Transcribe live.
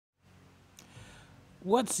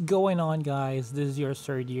What's going on, guys? This is your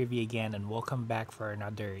Sir DRV again, and welcome back for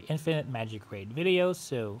another Infinite Magicraid video.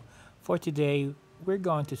 So, for today, we're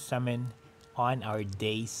going to summon on our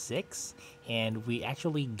day 6, and we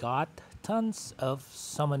actually got tons of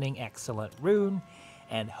summoning excellent rune,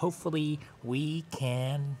 and hopefully we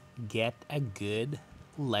can get a good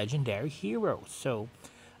legendary hero. So,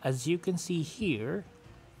 as you can see here,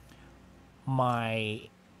 my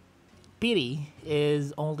pity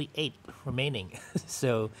is only 8 remaining.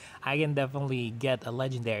 So I can definitely get a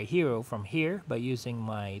legendary hero from here by using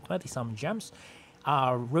my 20 some gems,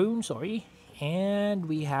 rune, sorry, and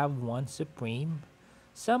we have one supreme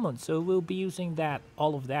summon, so we'll be using that,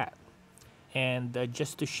 all of that. And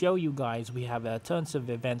just to show you guys, we have tons of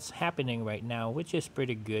events happening right now, which is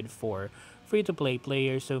pretty good for free-to-play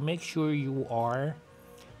players. So make sure you are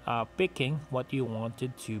picking what you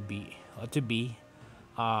wanted to be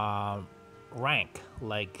rank.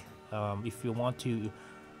 Like if you want to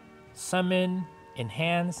summon,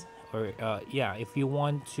 enhance, or yeah, if you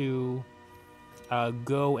want to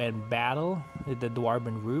go and battle the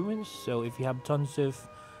Dwarven ruins. So if you have tons of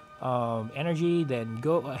energy, then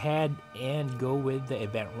go ahead and go with the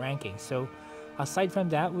event ranking. So aside from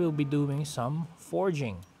that, we'll be doing some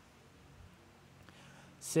forging.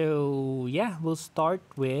 So yeah, we'll start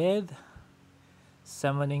with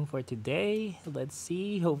summoning for today. Let's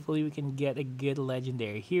see, hopefully we can get a good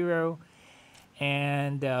legendary hero.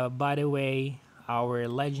 And by the way, our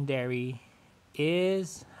legendary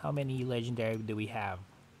is, how many legendary do we have?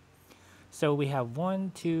 So we have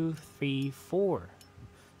 1 2 3 4.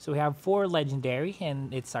 So we have 4 legendary,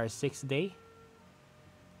 and it's our 6th day.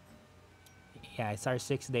 Yeah, it's our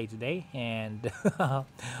 6th day today, and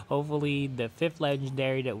hopefully the 5th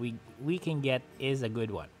legendary that we can get is a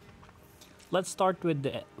good one. Let's start with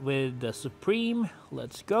the Supreme.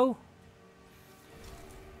 Let's go.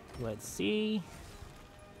 Let's see.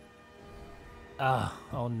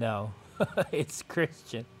 Oh no. It's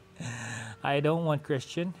Christian. I don't want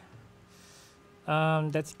Christian.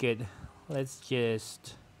 That's good. Let's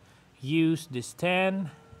just use this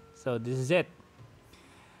 10. So this is it.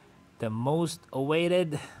 The most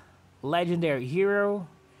awaited legendary hero.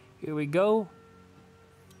 Here we go.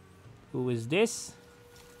 Who is this?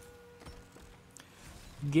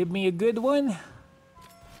 Give me a good one.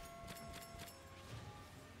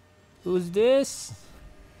 Who's this?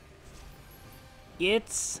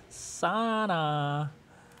 It's Sana.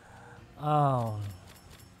 Oh,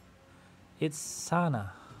 it's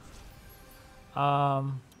Sana.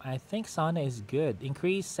 I think Sana is good.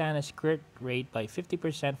 Increase Sana's crit rate by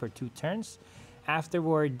 50% for 2 turns.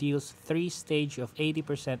 Afterward, deals 3 stage of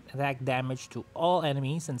 80% attack damage to all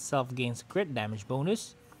enemies and self gains crit damage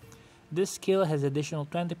bonus. This skill has additional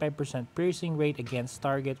 25% piercing rate against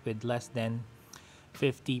target with less than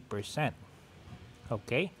 50%.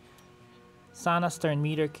 Okay. Sana's turn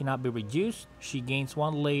meter cannot be reduced. She gains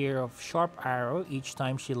 1 layer of sharp arrow each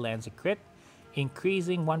time she lands a crit,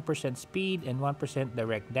 increasing 1% speed and 1%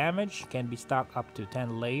 direct damage. Can be stacked up to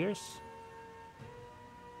 10 layers.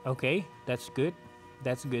 Okay, that's good.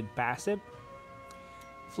 That's good passive.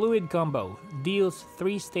 Fluid combo deals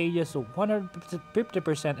 3 stages of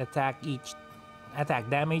 150% attack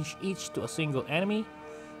damage each to a single enemy,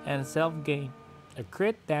 and self gain a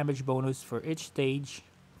crit damage bonus for each stage.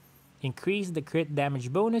 Increase the crit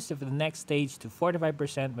damage bonus of the next stage to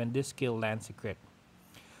 45% when this skill lands a crit.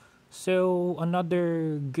 So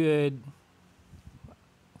another good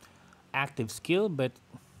active skill, but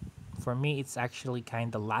for me it's actually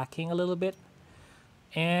kind of lacking a little bit.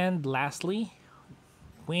 And lastly,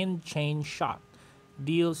 Wind Chain Shot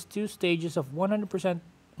deals 2 stages of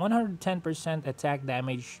 110% attack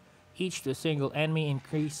damage each to a single enemy.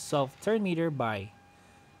 Increase self turn meter by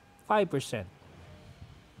 5%.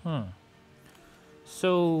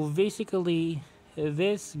 So basically,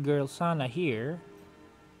 this girl Sana here,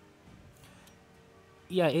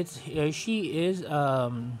 yeah, it's she is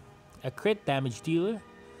a crit damage dealer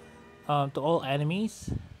to all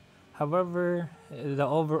enemies. However, the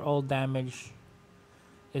overall damage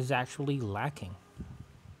is actually lacking.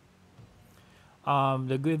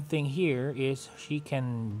 The good thing here is she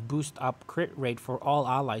can boost up crit rate for all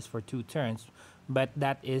allies for 2 turns, but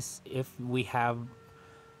that is if we have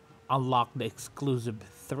unlocked the exclusive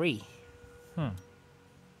 3.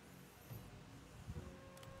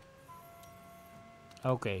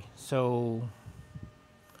 Okay, so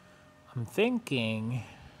I'm thinking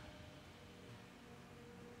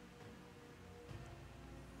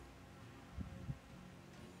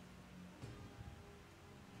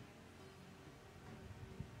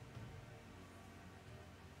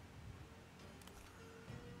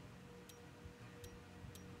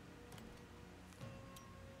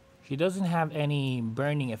She doesn't have any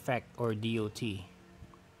burning effect or DOT.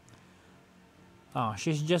 Oh,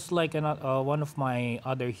 she's just like one of my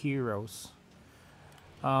other heroes.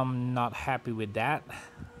 Not happy with that.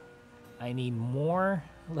 I need more.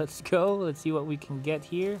 Let's go. Let's see what we can get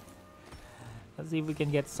here. Let's see if we can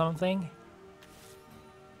get something.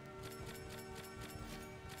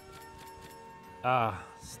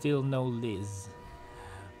 Still no Liz.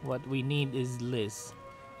 What we need is Liz.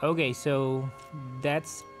 Okay, so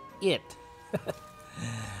that's it.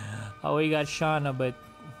 Oh, we got Shauna, but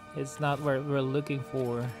it's not what we're looking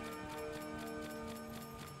for.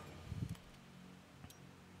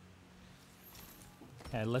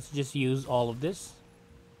 Let's just use all of this.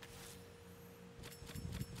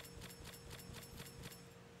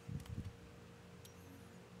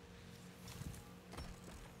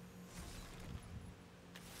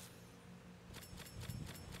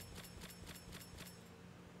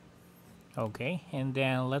 Okay, and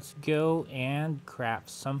then let's go and craft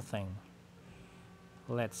something.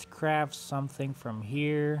 Let's craft something from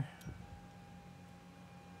here.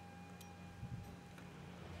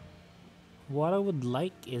 What I would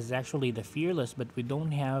like is actually the Fearless, but we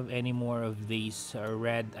don't have any more of these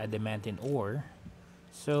red adamantine ore.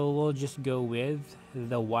 So we'll just go with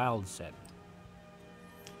the wild set.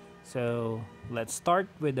 So let's start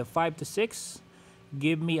with the 5 to 6.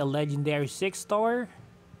 Give me a legendary 6-star.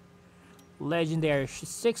 Legendary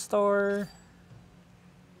 6-star.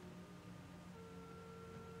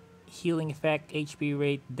 Healing effect, HP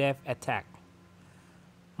rate, def, attack.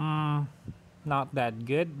 Not that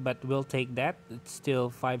good, but we'll take that. It's still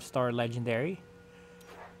 5-star legendary.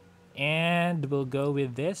 And we'll go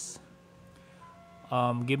with this.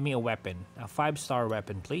 Give me a weapon. A 5-star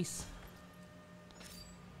weapon, please.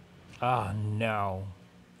 Oh, no.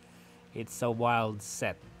 It's a wild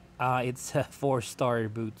set. It's a 4-star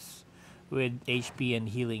boots with HP and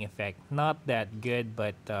healing effect. Not that good,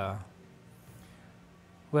 but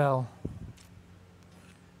well,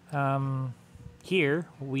 here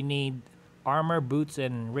we need armor, boots,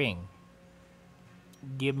 and ring.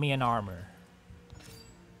 Give me an armor.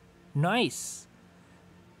 Nice.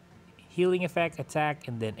 Healing effect, attack,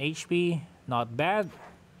 and then HP. Not bad.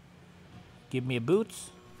 Give me a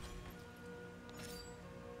boots.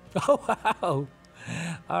 Oh, wow.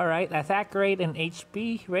 Alright, attack rate and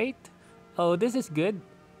HP rate. Oh, this is good.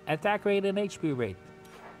 Attack rate and HP rate.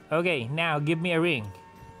 Okay, now give me a ring.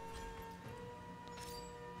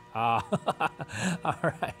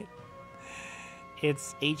 Alright.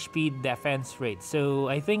 It's HP defense rate. So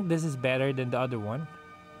I think this is better than the other one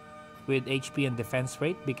with HP and defense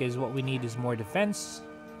rate, because what we need is more defense.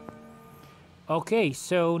 Okay,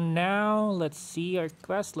 so now let's see our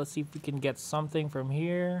quest. Let's see if we can get something from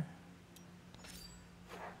here.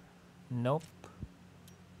 Nope.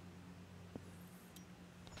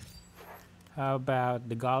 How about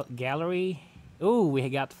the gallery? Ooh, we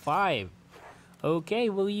got 5. Okay,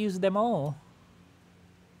 we'll use them all.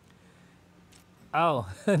 Oh,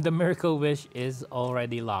 the miracle wish is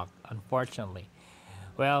already locked, unfortunately.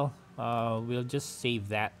 Well, we'll just save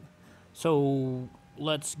that. So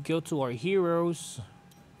let's go to our heroes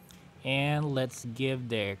and let's give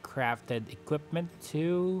their crafted equipment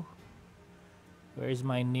to... Where's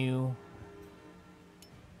my new...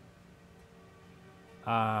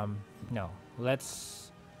 no,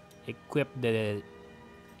 let's equip the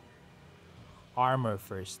armor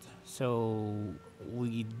first. So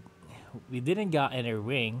we didn't got any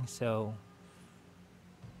ring, so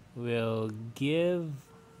we'll give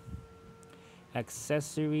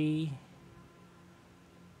accessory,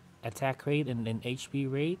 attack rate, and then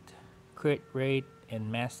HP rate, crit rate,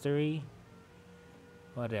 and mastery.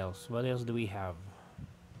 What else? What else do we have?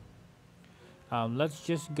 Let's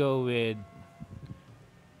just go with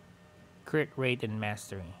crit rate and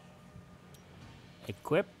mastery.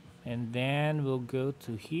 Equip, and then we'll go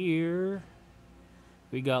to here.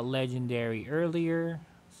 We got legendary earlier,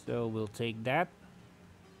 so we'll take that.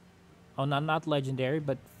 Oh, not legendary,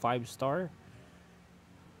 but 5-star.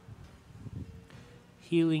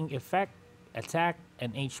 Healing effect, attack,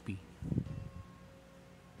 and HP.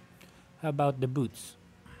 How about the boots?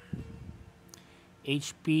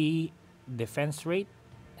 HP defense rate,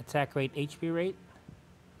 attack rate, HP rate.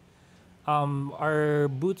 Our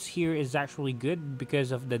boots here is actually good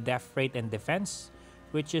because of the def rate and defense,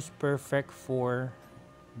 which is perfect for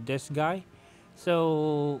this guy.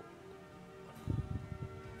 So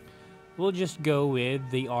we'll just go with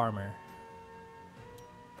the armor.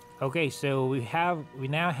 Okay, so we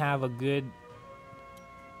now have a good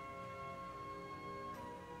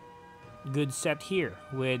set here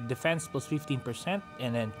with defense plus 15%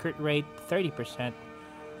 and then crit rate 30%,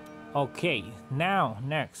 Okay, now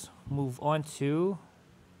next, move on to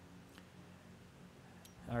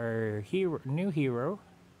our new hero.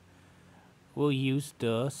 We'll use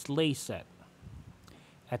the Slay set.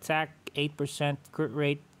 Attack 8%, crit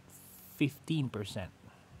rate 15%.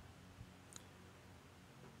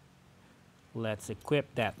 Let's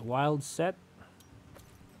equip that wild set.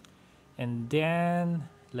 And then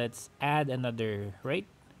let's add another rate.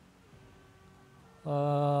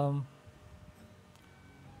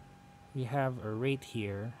 We have a rate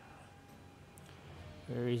here.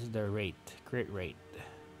 Where is the rate? Crit rate.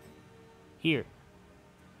 Here.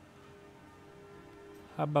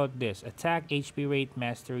 How about this? Attack, HP rate,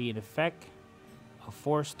 mastery, and effect. A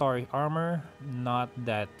 4-star armor. Not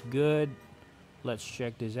that good. Let's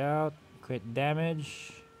check this out. Crit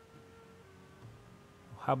damage.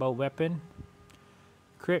 How about weapon?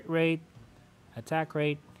 Crit rate. Attack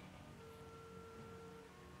rate.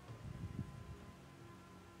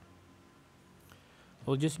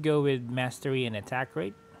 We'll just go with mastery and attack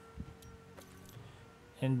rate.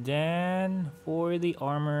 And then for the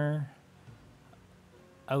armor,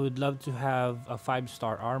 I would love to have a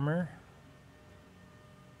 5-star armor.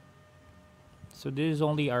 So this is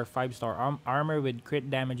only our 5-star armor with crit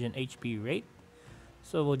damage and HP rate.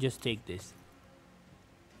 So we'll just take this.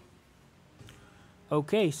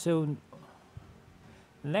 Okay, so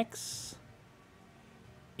next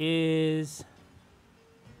is,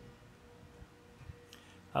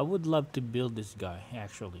 I would love to build this guy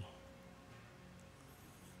actually.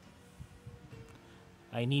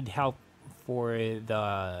 I need help for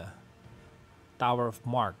the Tower of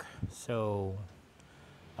Mark, so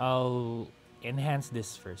I'll enhance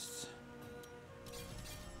this first.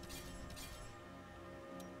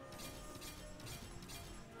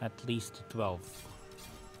 At least 12.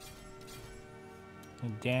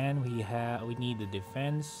 And then we need the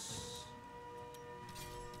defense.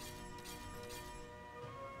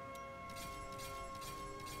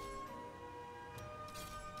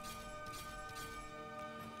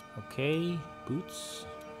 Okay, boots.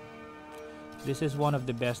 This is one of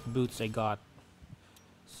the best boots I got.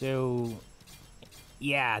 So,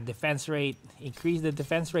 yeah, defense rate. Increase the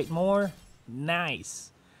defense rate more.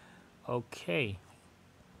 Nice. Okay.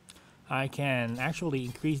 I can actually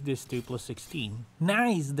increase this to plus 16.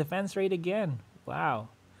 Nice! Defense rate again. Wow.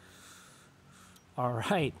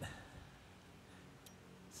 Alright.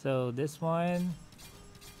 So, this one.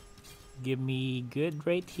 Give me good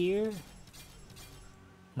rate here.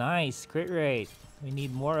 Nice, crit rate. We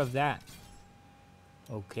need more of that.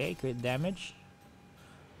 Okay, crit damage.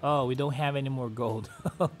 Oh, we don't have any more gold.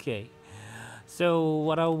 Okay. So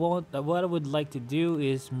what I would like to do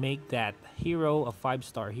is make that hero a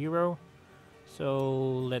 5-star hero. So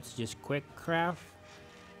let's just quick craft.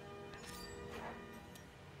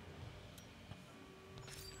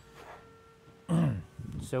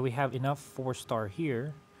 So we have enough 4-star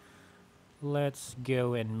here. Let's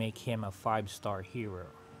go and make him a 5-star hero.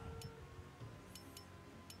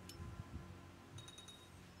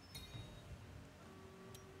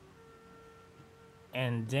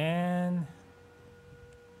 And then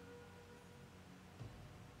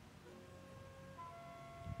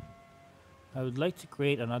I would like to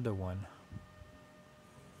create another one.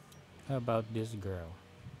 How about this girl?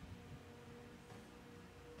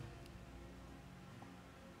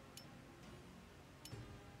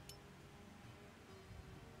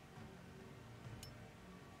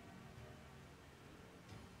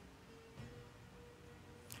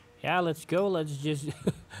 Yeah, let's go. Let's just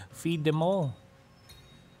feed them all.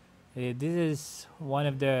 This is one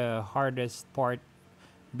of the hardest part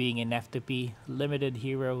being an F2P. Limited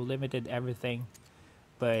hero, limited everything.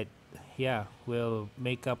 But yeah, we'll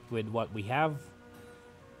make up with what we have.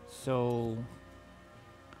 So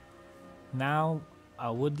now I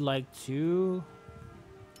would like to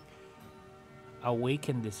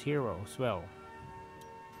awaken this hero as well.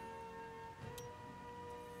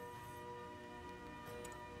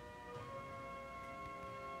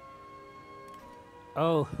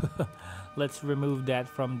 Oh, let's remove that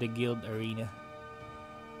from the guild arena.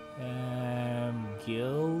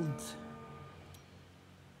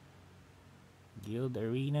 Guild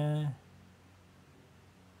arena.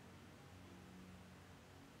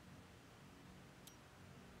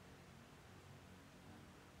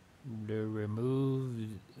 The remove.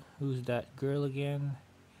 Who's that girl again?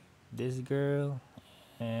 This girl,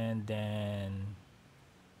 and then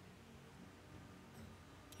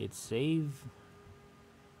hit save.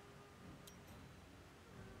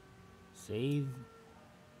 Save.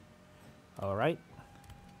 Alright.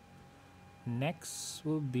 Next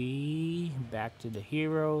will be back to the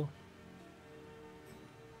hero.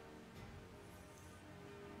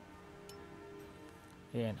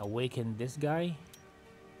 And awaken this guy.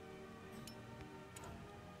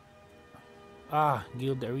 Ah,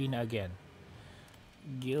 Guild Arena again.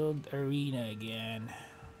 Guild Arena again.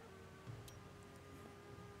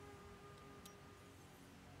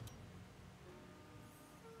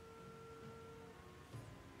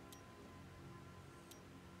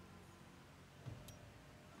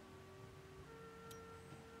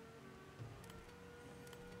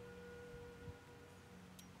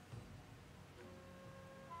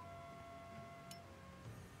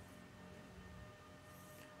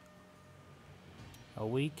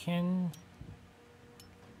 Awaken.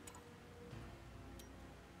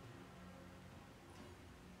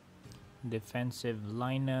 Defensive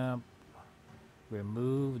lineup.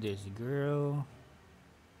 Remove this girl.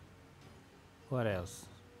 What else?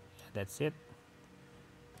 That's it.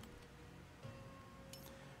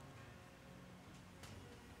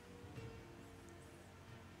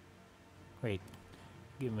 Wait,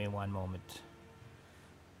 give me one moment.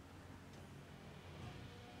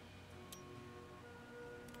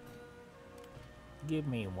 Give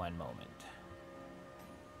me one moment.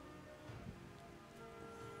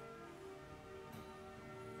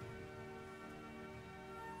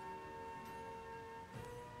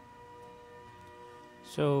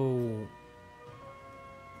 So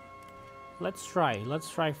let's try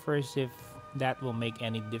first if that will make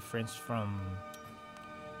any difference from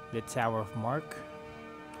the Tower of Mark.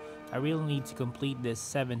 I really need to complete this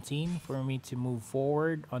 17 for me to move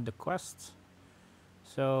forward on the quest.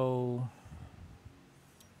 So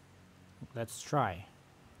let's try.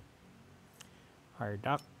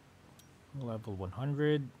 Hardock, level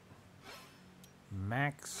 100,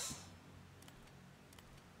 max.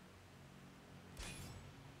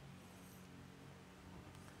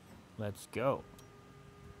 Let's go.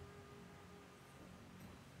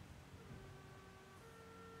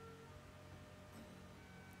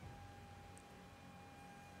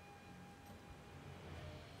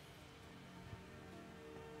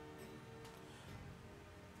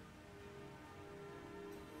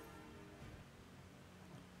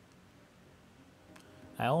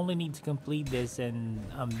 I only need to complete this and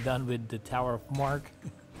I'm done with the Tower of Mark.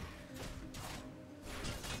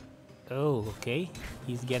 Oh, okay.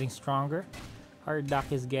 He's getting stronger.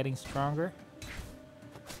 Hardock is getting stronger.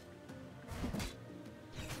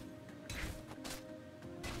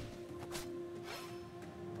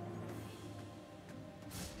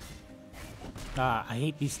 Ah, I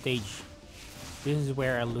hate this stage. This is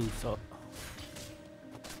where I lose. Oh.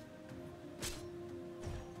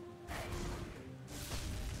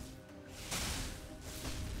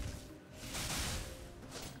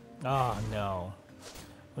 Oh no.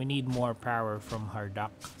 We need more power from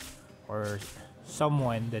Hardock or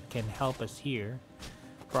someone that can help us here.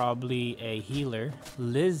 Probably a healer.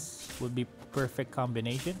 Liz would be perfect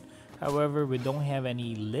combination. However, we don't have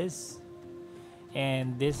any Liz.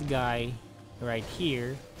 And this guy right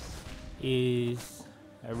here is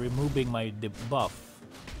removing my debuff.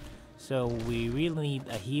 So we really need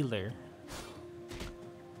a healer.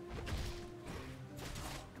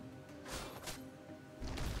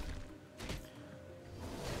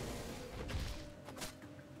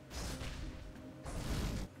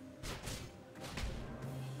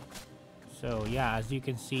 So yeah, as you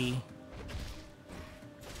can see,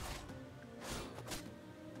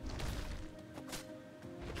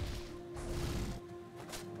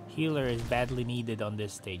 healer is badly needed on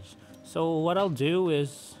this stage. So what I'll do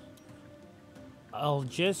is I'll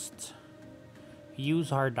just use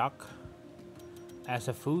Hardock as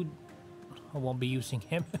a food. I won't be using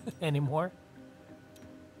him anymore.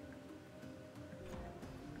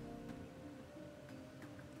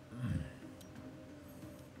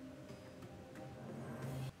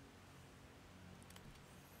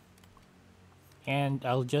 And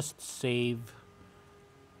I'll just save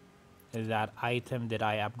that item that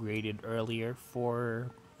I upgraded earlier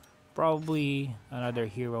for probably another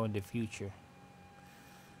hero in the future.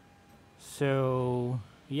 So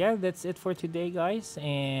yeah, that's it for today, guys.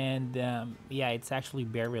 And yeah, it's actually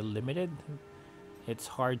very limited. It's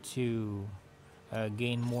hard to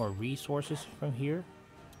gain more resources from here.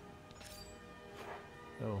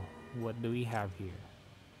 So what do we have here?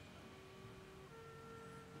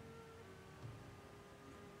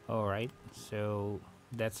 All right, so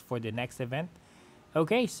that's for the next event.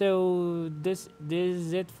 Okay, so this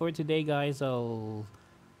is it for today, guys. I'll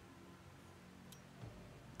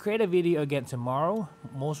create a video again tomorrow.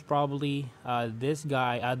 Most probably, this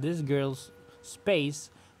girl's space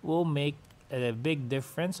will make a big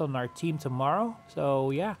difference on our team tomorrow.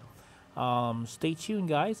 So yeah, stay tuned,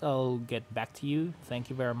 guys. I'll get back to you. Thank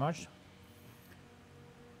you very much.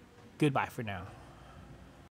 Goodbye for now.